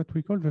is what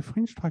we call the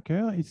fringe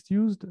tracker. It's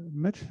used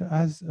much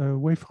as a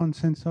wavefront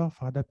sensor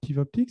for adaptive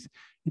optics.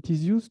 It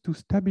is used to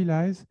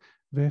stabilize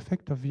the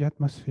effect of the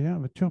atmosphere,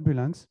 the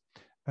turbulence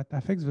that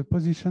affects the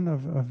position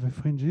of the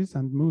fringes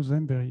and moves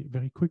them very,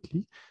 very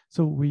quickly.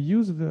 So we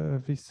use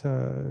this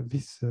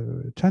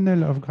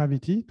channel of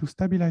gravity to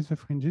stabilize the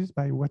fringes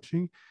by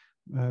watching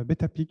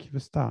Beta Pic, the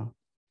star.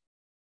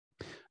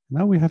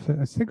 Now we have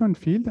a second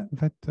field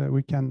that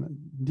we can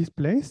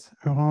displace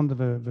around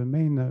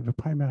the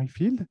primary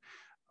field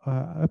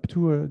up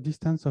to a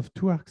distance of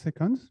 2 arc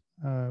seconds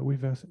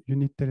with a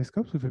unit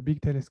telescopes, with a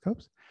big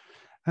telescopes.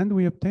 And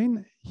we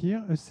obtain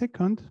here a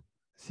second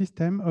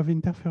system of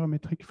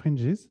interferometric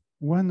fringes,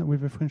 one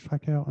with a fringe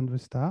tracker on the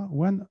star,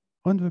 one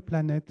on the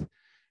planet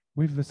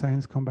with the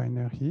science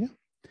combiner here.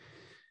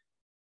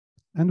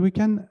 And we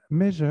can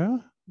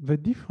measure the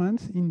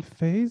difference in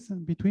phase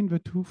between the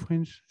two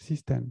fringe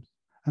systems.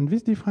 And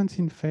this difference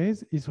in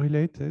phase is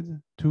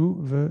related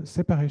to the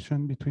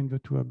separation between the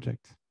two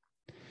objects.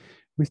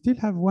 We still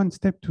have one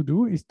step to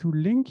do, is to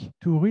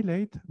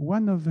relate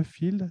one of the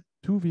field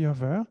to the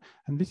other.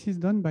 And this is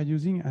done by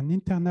using an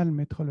internal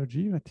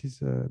metrology that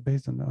is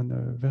based on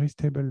a very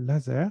stable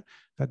laser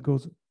that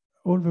goes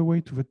all the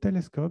way to the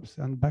telescopes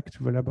and back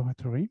to the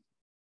laboratory.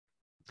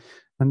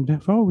 And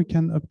therefore, we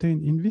can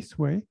obtain in this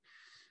way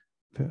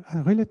the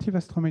relative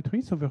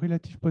astrometry, so the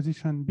relative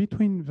position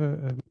between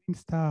the main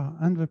star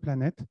and the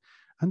planet,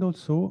 and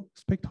also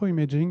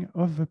spectroimaging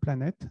of the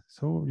planet.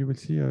 So you will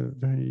see a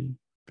very,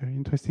 very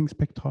interesting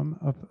spectrum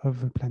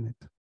of the planet.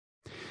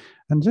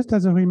 And just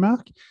as a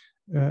remark,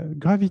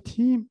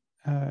 gravity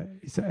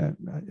is an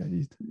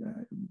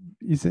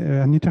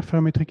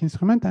interferometric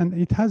instrument, and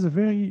it has a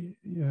very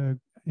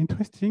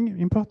interesting,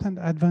 important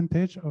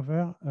advantage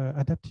over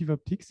adaptive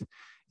optics,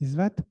 is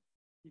that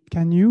it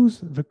can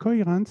use the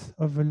coherence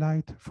of the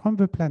light from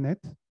the planet,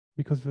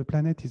 because the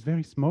planet is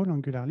very small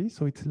angularly,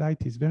 so its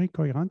light is very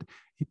coherent.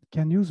 It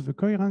can use the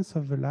coherence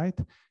of the light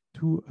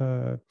to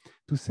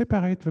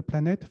separate the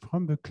planet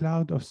from the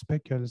cloud of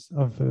speckles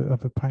of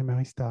a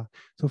primary star.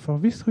 So for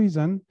this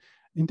reason,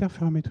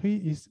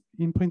 interferometry is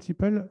in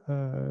principle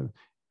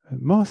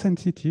more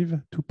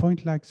sensitive to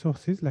point-like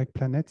sources like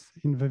planets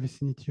in the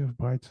vicinity of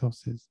bright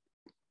sources.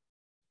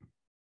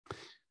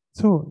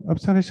 So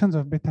observations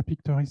of Beta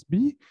Pictoris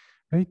B,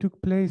 they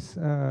took place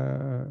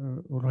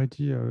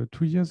already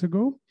 2 years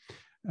ago,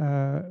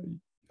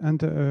 and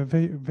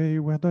they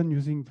were done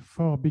using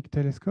 4 big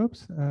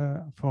telescopes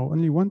for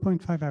only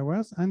 1.5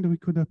 hours, and we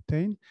could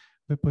obtain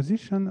the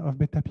position of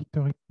Beta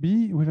Pictoris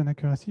B with an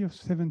accuracy of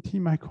 70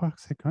 microarc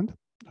second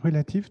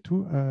relative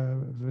to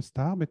the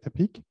star Beta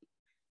Pic.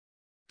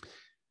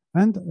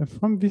 And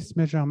from this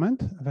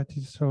measurement that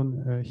is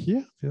shown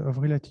here of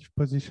relative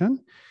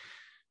position,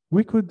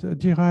 we could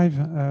derive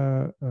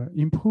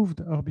improved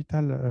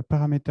orbital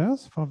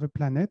parameters for the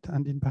planet,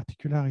 and in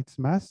particular its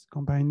mass,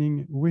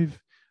 combining with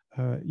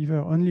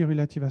either only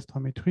relative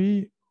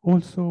astrometry,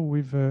 also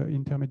with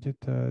intermediate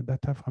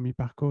data from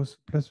Hipparcos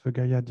plus the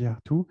Gaia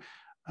DR2,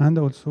 and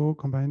also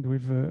combined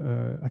with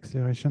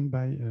acceleration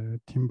by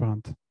Tim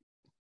Brandt.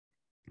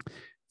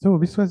 So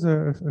this was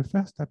a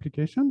first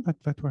application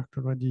that worked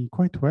already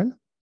quite well,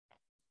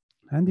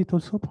 and it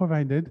also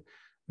provided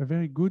a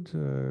very good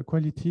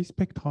quality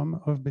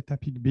spectrum of Beta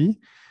Pic B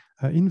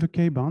in the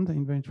K-band,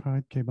 in the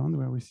infrared K-band,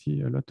 where we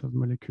see a lot of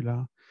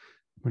molecular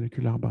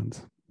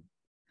bands.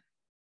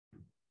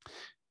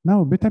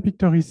 Now, Beta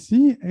Pictoris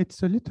C,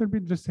 it's a little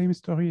bit the same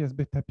story as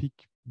Beta Pic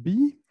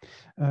B.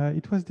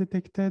 It was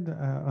detected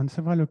on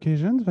several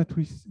occasions that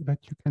you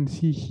can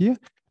see here.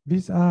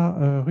 These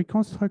are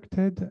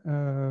reconstructed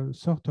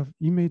sort of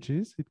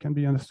images. It can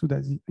be understood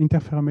as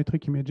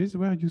interferometric images,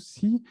 where you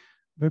see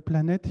the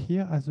planet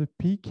here as a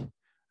peak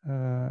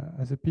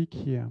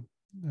here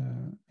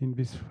in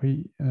these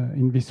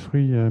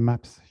three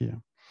maps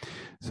here.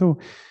 So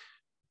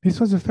this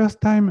was the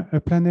first time a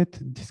planet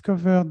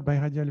discovered by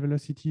radial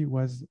velocity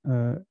was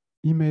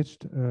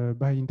imaged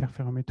by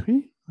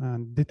interferometry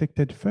and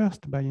detected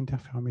first by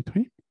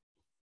interferometry.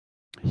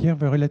 Here,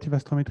 the relative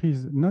astrometry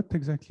is not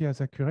exactly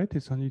as accurate.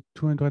 It's only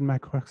 200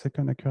 microarc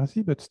second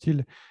accuracy, but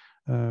still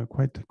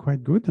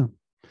quite good.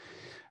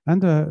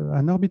 And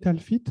an orbital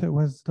fit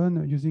was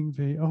done using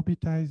the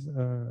Orbitize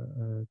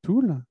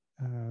tool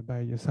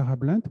by Sarah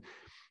Blunt,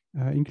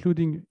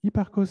 including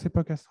Hipparcos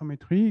epoch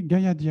astrometry,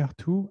 Gaia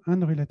DR2,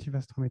 and relative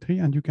astrometry.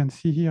 And you can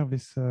see here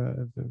this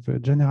the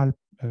general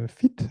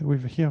fit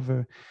with here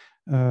the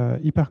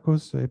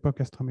Hipparcos epoch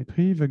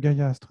astrometry, the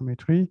Gaia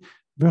astrometry,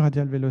 the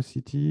radial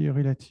velocity,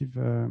 relative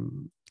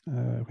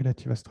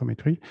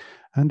astrometry,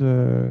 and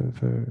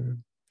the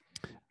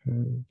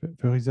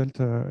result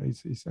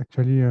is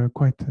actually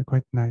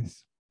quite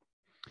nice.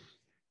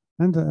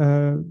 And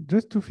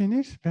just to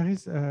finish, there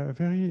is a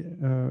very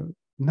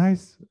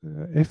nice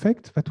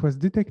effect that was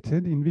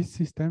detected in this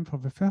system for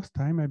the first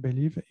time, I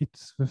believe.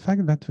 It's the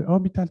fact that the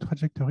orbital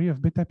trajectory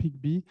of beta peak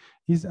B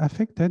is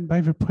affected by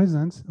the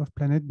presence of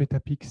planet beta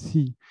peak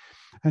C.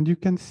 And you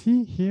can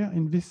see here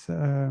in this,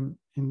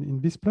 in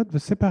this plot, the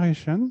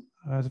separation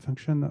as a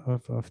function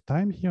of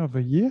time here of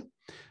a year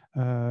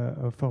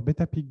for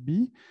beta peak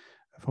B,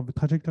 for the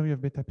trajectory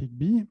of beta peak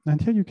B.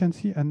 And here you can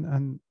see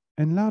an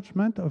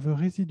enlargement of the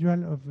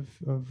residual of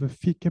the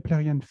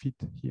Keplerian fit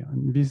here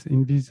in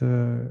these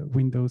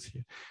windows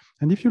here.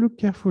 And if you look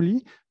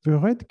carefully, the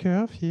red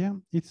curve here,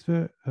 it's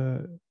the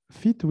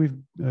fit with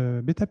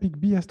beta peak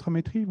B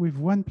astrometry with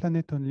one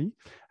planet only.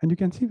 And you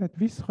can see that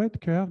this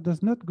red curve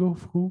does not go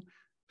through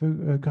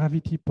the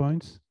gravity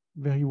points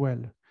very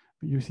well.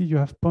 You see you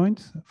have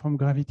points from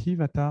gravity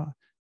that are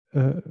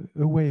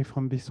away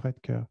from this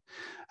red curve.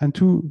 And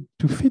to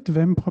fit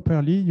them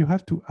properly, you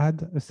have to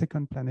add a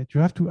second planet.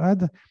 You have to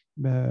add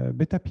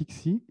beta peak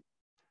C.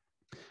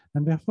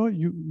 And therefore,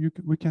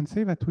 we can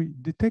say that we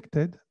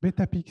detected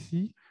beta peak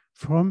C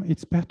from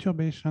its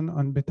perturbation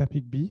on beta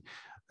peak B,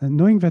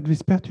 knowing that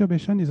this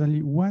perturbation is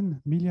only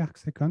 1 milliarc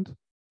second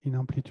in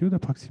amplitude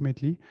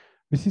approximately.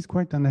 This is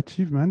quite an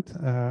achievement,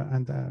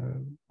 and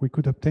we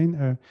could obtain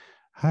a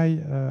high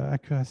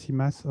accuracy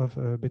mass of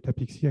beta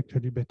peak C,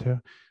 actually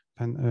better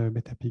than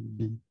beta peak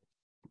B.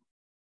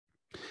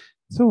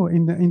 So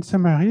in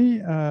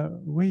summary,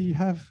 we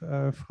have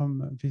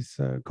from this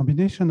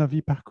combination of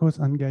Hipparcos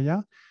and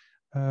Gaia,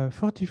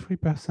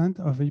 43%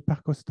 of the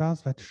Hipparcos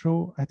stars that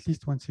show at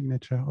least one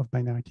signature of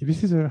binarity.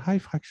 This is a high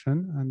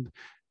fraction, and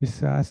this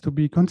has to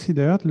be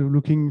considered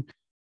looking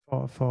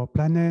for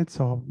planets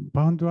or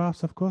brown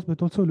dwarfs, of course,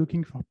 but also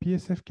looking for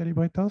PSF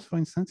calibrators, for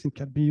instance. It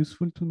can be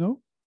useful to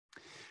know.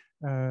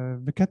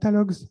 The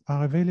catalogs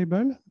are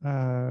available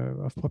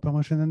of proper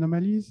motion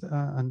anomalies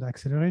and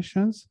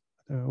accelerations,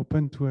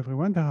 open to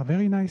everyone. There are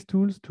very nice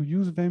tools to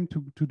use them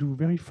to do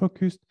very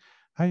focused,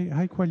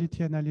 high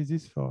quality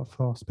analysis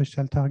for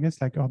special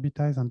targets like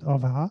Orbitais and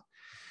Orvara.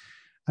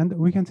 And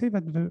we can say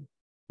that the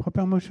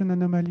proper motion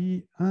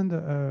anomaly and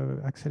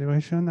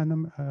acceleration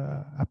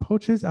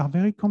approaches are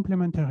very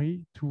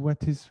complementary to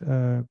what is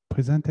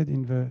presented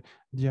in the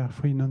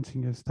DR3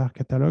 non-single star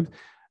catalog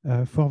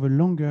for the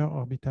longer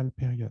orbital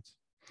periods.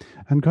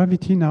 And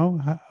gravity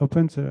now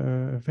opens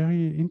a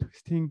very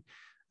interesting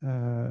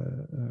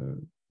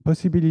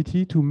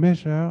possibility to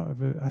measure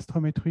the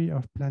astrometry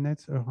of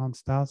planets around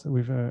stars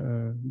with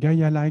a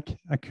Gaia-like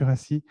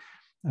accuracy,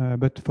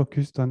 but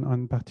focused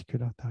on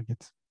particular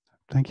targets.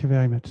 Thank you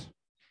very much.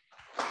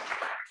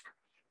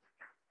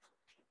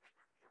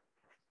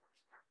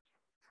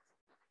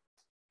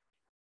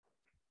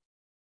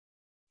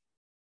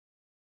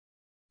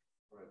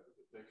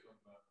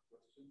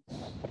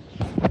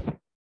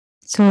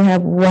 So we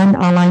have one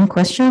online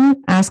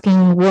question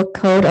asking what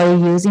code are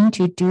you using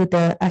to do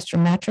the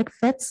astrometric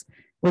fits,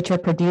 which are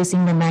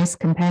producing the nice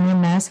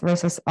companion mass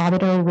versus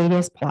orbital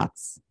radius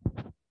plots?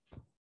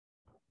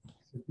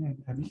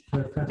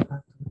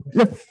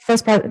 The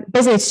first part,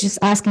 basically it's just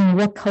asking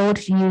what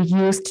code you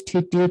used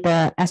to do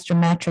the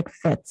astrometric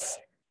fits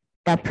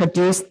that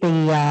produce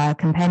the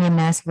companion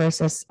mass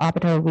versus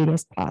orbital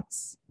radius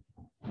plots.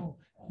 Oh,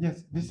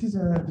 yes, this is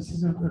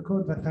a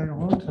code that I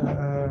wrote.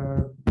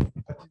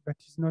 That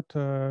is not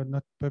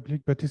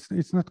public, but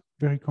it's not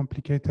very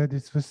complicated.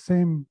 It's the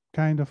same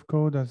kind of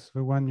code as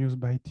the one used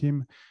by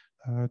Tim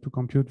to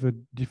compute the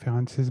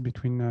differences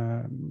between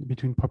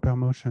proper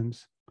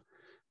motions.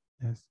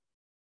 Yes.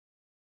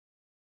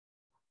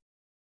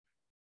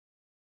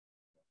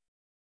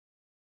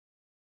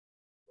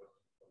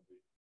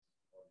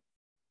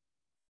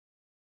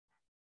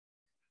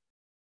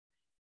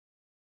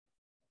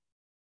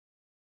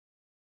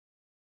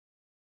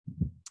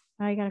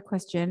 I got a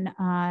question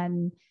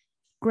on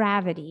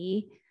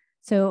gravity.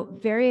 So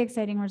very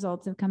exciting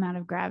results have come out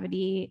of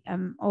gravity.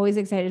 I'm always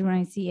excited when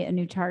I see a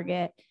new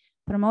target,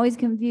 but I'm always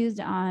confused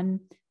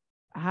on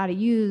how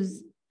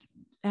to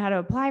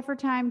apply for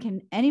time.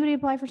 Can anybody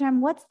apply for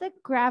time? What's the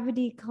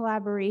gravity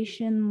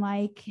collaboration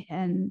like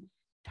and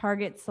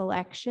target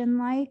selection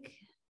like?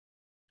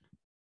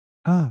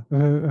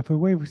 The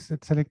way we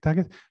select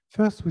targets.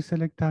 First, we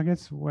select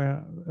targets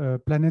where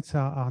planets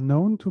are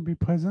known to be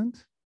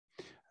present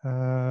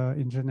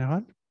in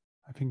general.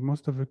 I think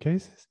most of the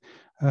cases.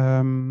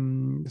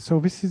 So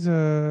this is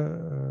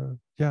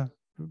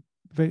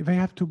they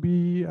have to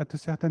be at a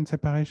certain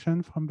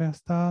separation from their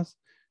stars.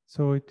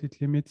 So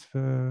it limits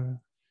the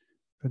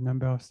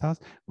number of stars.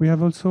 We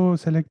have also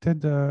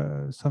selected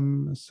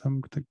some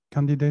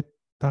candidate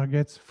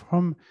targets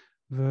from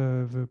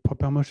the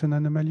proper motion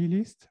anomaly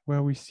list,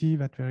 where we see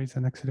that there is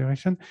an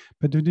acceleration.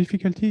 But the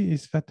difficulty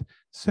is that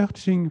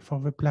searching for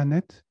the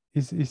planet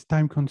is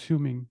time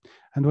consuming.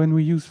 And when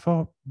we use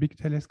 4 big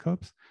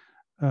telescopes,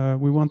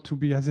 we want to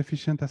be as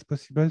efficient as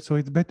possible. So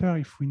it's better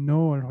if we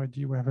know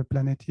already where the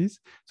planet is.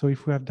 So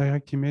if we have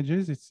direct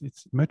images,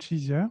 it's much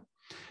easier.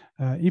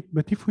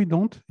 But if we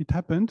don't, it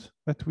happened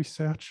that we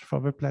search for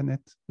the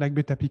planet, like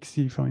Beta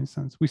Pixie, for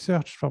instance. We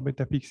searched for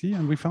Beta Pixie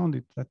and we found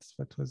it. That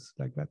was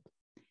like that.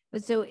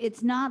 But so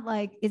it's not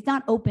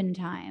open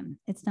time.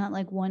 It's not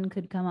like one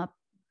could come up.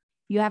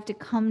 You have to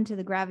come to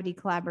the gravity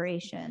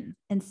collaboration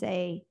and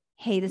say,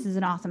 hey, this is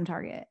an awesome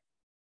target.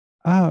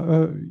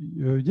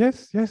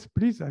 Yes,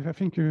 please. I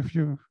think if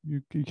you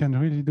can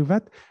really do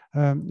that.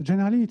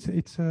 Generally,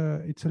 it's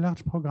a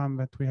large program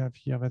that we have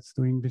here that's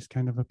doing this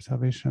kind of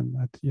observation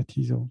at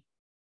ISO.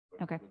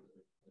 Okay.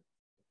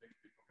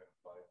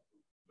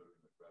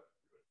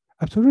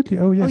 Absolutely.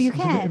 Oh, yes. Oh, you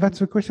can. That's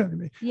the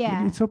question.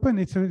 Yeah. It's open.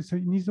 It's an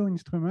ISO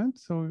instrument,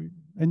 so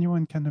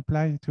anyone can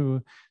apply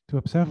to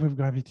observe with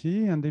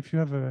gravity. And if you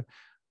have a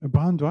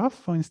brown dwarf,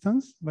 for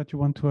instance, that you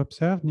want to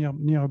observe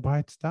near a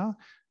bright star,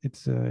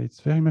 it's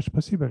very much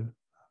possible.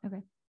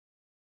 Okay.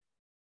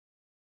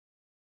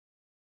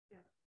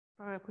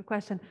 Yeah. A quick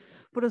question.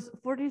 For those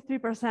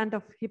 43%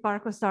 of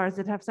Hipparcos stars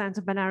that have signs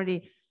of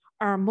binarity,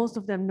 are most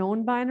of them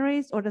known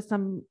binaries, or there's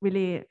some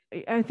really,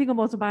 I think of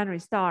most of binary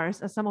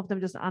stars, are some of them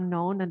just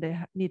unknown and they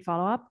need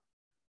follow-up?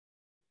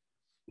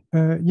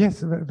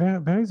 Yes,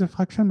 there is a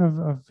fraction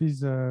of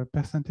these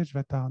percentage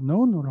that are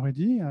known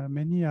already.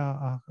 Many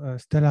are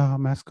stellar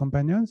mass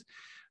companions,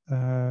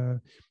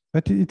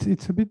 but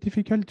it's a bit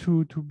difficult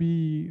to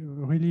be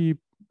really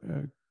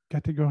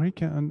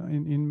categoric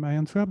in my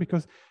answer,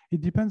 because it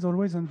depends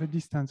always on the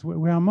distance.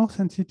 We are more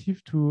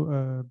sensitive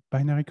to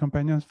binary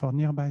companions for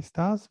nearby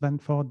stars than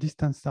for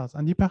distant stars,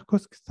 and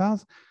Hipparcos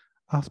stars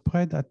are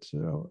spread at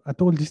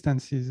all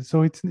distances.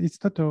 So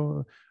it's not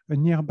a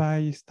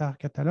nearby star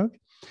catalog.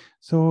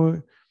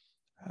 So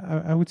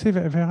I would say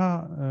that there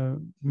are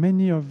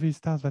many of these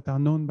stars that are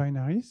known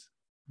binaries,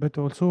 but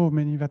also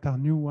many that are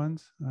new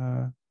ones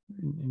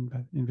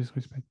in this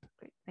respect.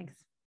 Great, thanks.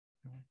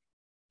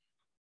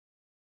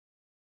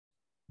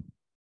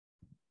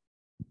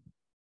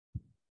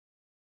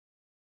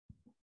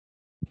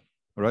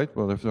 All right.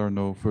 Well, if there are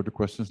no further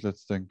questions,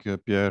 let's thank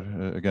Pierre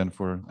again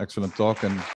for an excellent talk. And